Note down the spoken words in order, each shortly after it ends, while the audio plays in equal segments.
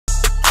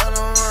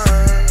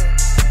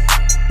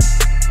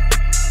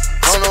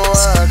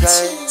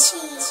I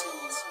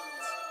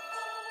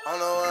don't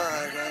know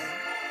why, man.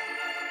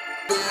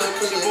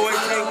 It's your boy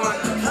K1,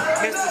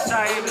 Mr.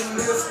 Shahid.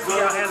 We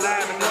out here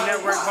live at the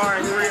Network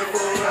Bar and Grill.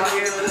 Out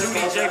here with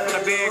Judi from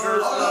the Big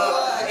Girls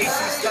Club,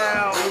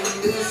 ACstyle,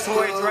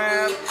 Toy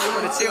Drive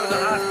for the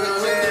Children's Hospital,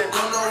 man.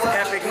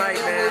 Epic night,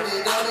 man.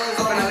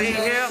 I'm gonna leave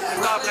here to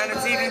Star Planet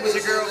TV with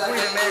your girl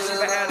Queen, man. She's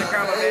behind the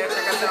camera, man.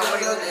 Check us out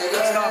later.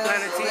 Star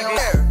Planet TV.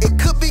 It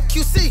could be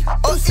QC,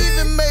 or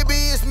even maybe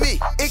it's me.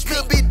 It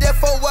could be that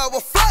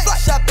 4-hour flight,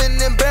 shopping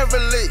in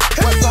Beverly.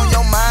 What's on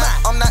your mind?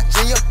 I'm not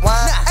genuine.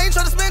 I ain't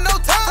tryna spend no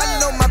time. I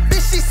know my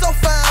bitch, she's so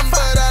fine,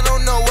 but I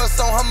don't know what's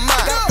on her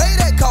mind. Gotta pay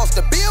that cost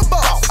to be a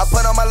boss. I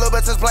put on my little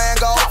bit since playing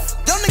golf.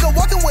 Young nigga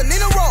walking with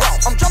Nina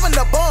Ross. I'm dropping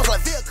the bombs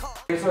like vehicle.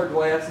 Raise our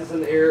glasses in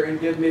the air and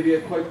give maybe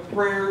a quick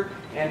prayer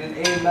and an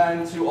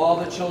amen to all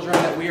the children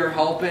that we are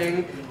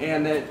helping,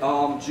 and that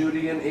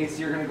Judi and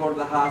AC are going to go to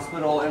the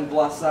hospital and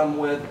bless them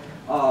with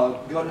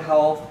good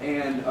health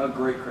and a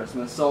great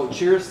Christmas. So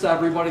cheers to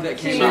everybody that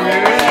came out.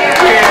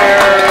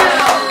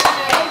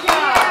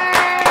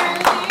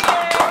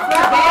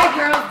 Bad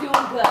girls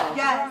doing good.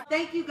 Yes,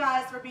 thank you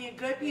guys for being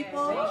good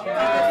people. Y'all turn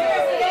up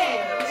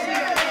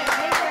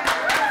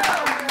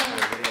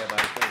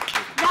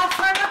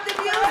the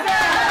music.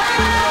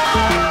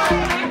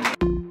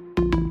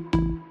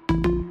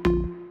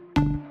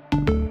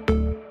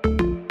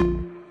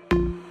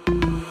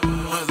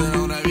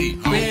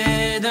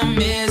 Rhythm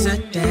is a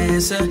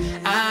dancer.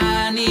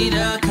 I need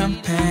a